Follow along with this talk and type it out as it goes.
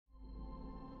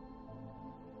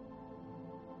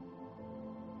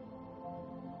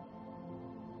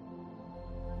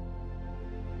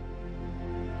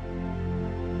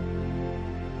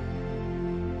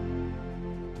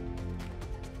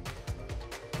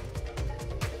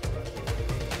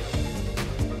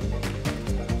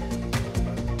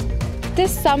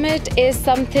This summit is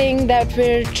something that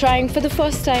we're trying for the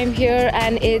first time here,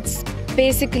 and it's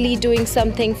basically doing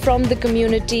something from the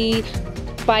community,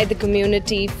 by the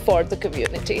community, for the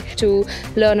community, to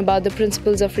learn about the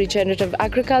principles of regenerative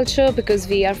agriculture, because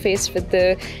we are faced with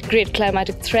the great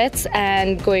climatic threats,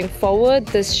 and going forward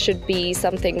this should be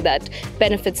something that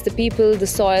benefits the people, the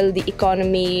soil, the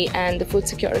economy and the food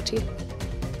security.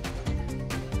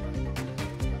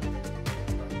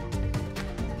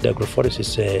 The agroforest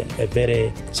is a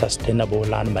very sustainable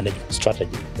land management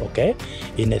strategy, okay?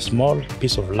 In a small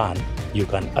piece of land, you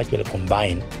can actually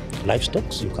combine livestock,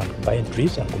 you can combine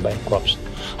trees and combine crops,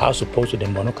 as opposed to the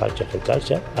monoculture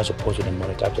agriculture, as opposed to the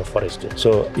monoculture forestry.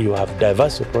 So you have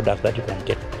diverse products that you can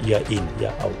get year in,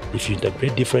 year out. If you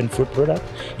integrate different food products,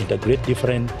 integrate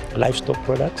different livestock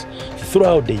products,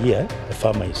 throughout the year, the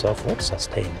farmer himself will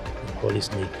sustain all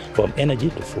his need, from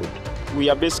energy to food. We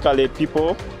are basically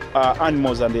people,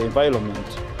 animals and the environment.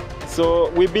 So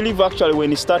we believe actually when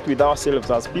we start with ourselves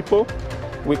as people,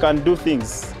 we can do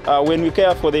things. When we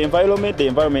care for the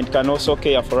environment can also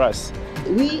care for us.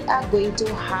 We are going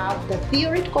to have the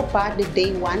theoretical part, the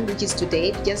day one, which is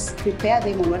today, just prepare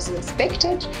them on what's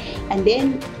expected. And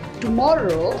then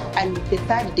tomorrow and the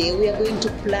third day, we are going to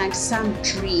plant some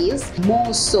trees,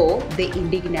 more so the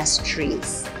indigenous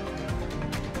trees.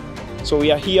 So we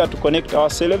are here to connect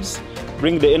ourselves,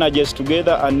 bring the energies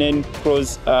together, and then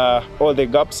close all the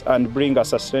gaps and bring a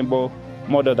sustainable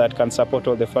model that can support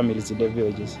all the families in the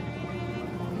villages.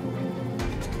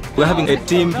 We're having a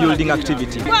team building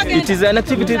activity. It is an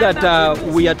activity that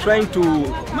we are trying to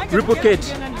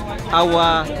replicate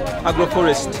our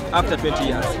agroforest after 20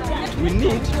 years. We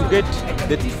need to get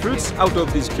the fruits out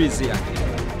of these trees here.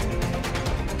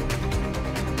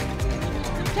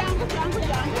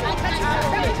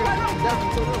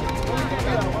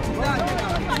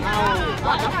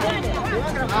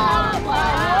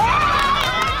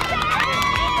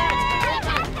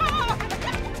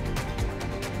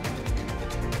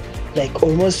 Like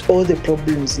almost all the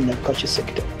problems in the agriculture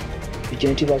sector,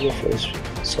 regenerative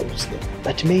agroforestry solves them.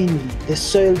 But mainly the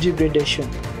soil degradation,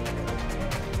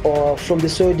 or from the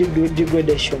soil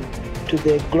degradation to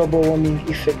the global warming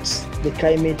effects, the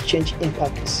climate change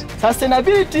impacts.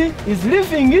 Sustainability is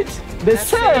leaving it the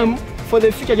same for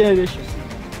the future generations.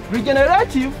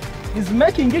 Regenerative is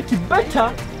making it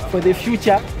better for the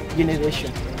future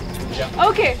generation.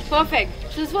 Okay, perfect.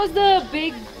 This was the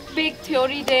big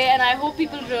theory day, and I hope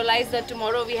people realize that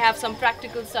tomorrow we have some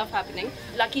practical stuff happening.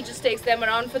 Lucky just takes them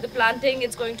around for the planting.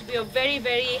 It's going to be a very,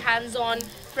 very hands-on,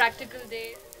 practical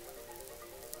day.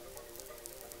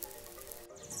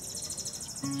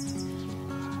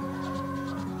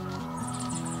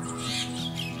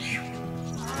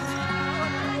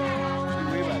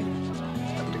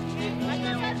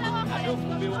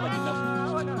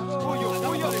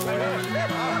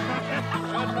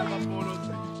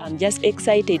 I'm just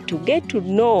excited to get to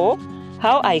know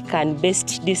how I can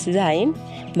best design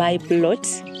my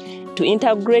plots to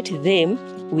integrate them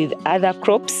with other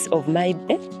crops of my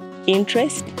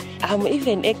interest. I'm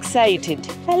even excited.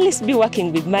 At least be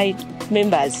working with my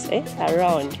members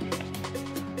around.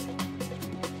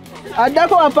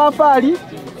 Adako wapapali,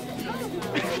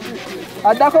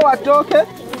 adako watoke,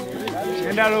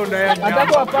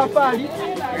 adako wapapali.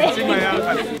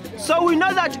 So we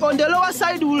know that on the lower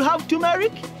side we'll have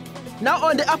turmeric. Now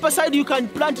on the upper side you can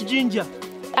plant ginger.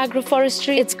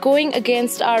 Agroforestry, it's going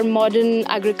against our modern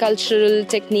agricultural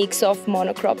techniques of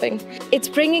monocropping. It's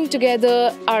bringing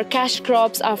together our cash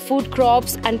crops, our food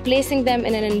crops, and placing them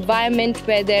in an environment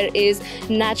where there is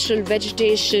natural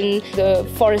vegetation, the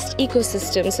forest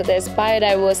ecosystem. So there's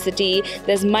biodiversity,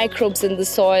 there's microbes in the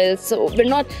soil. So we're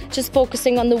not just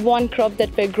focusing on the one crop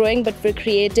that we're growing, but we're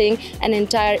creating an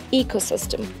entire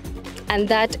ecosystem. And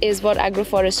that is what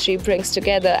agroforestry brings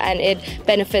together, and it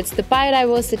benefits the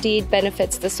biodiversity, it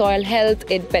benefits the soil health,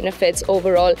 it benefits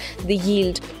overall the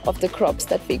yield of the crops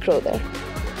that we grow there.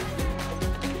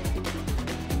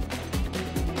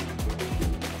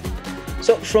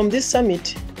 So from this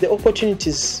summit, the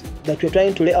opportunities that we're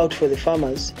trying to lay out for the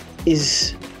farmers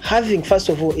is having, first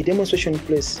of all, a demonstration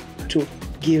place to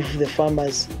give the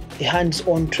farmers a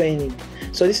hands-on training.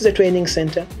 So this is a training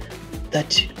center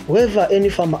that whoever, any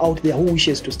farmer out there who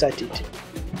wishes to start it,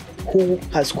 who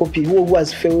has copied, who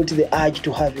has felt the urge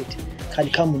to have it, can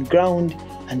come on ground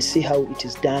and see how it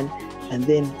is done and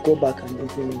then go back and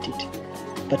implement it.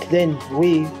 But then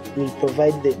we will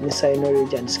provide the necessary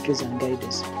knowledge and skills and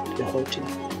guidance to the whole team.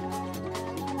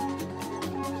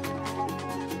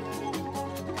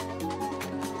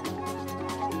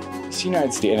 SINA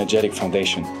is the energetic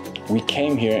foundation we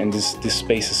came here and this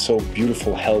space is so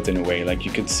beautiful, held in a way. Like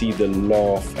you could see the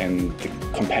love and the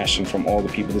compassion from all the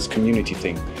people, this community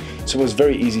thing. So it was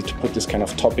very easy to put this kind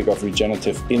of topic of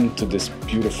regenerative into this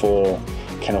beautiful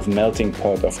kind of melting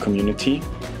pot of community,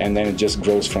 and then it just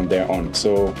grows from there on.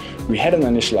 So we had an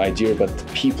initial idea, but the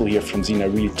people here from SINA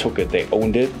really took it, they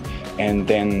owned it, and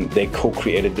then they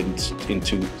co-created it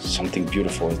into something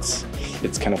beautiful. It's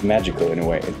kind of magical in a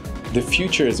way. The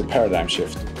future is a paradigm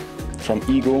shift from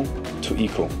ego to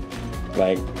eco.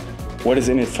 Like, what is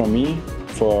in it for me,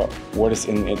 for what is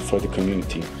in it for the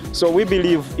community. So we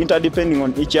believe interdepending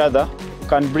on each other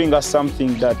can bring us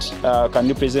something that can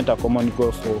represent a common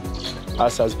goal for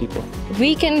us as people.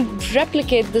 We can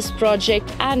replicate this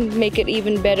project and make it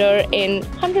even better in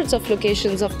hundreds of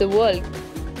locations of the world.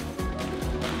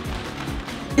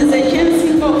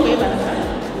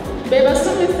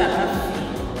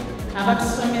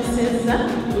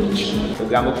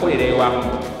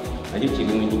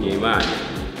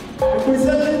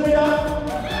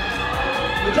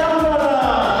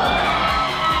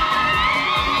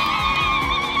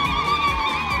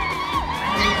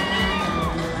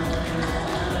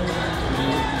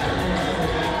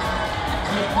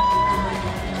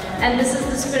 And this is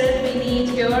the spirit we need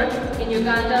here in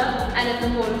Uganda and in the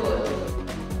whole world.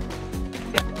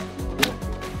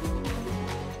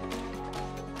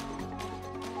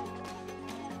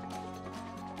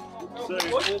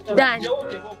 Done.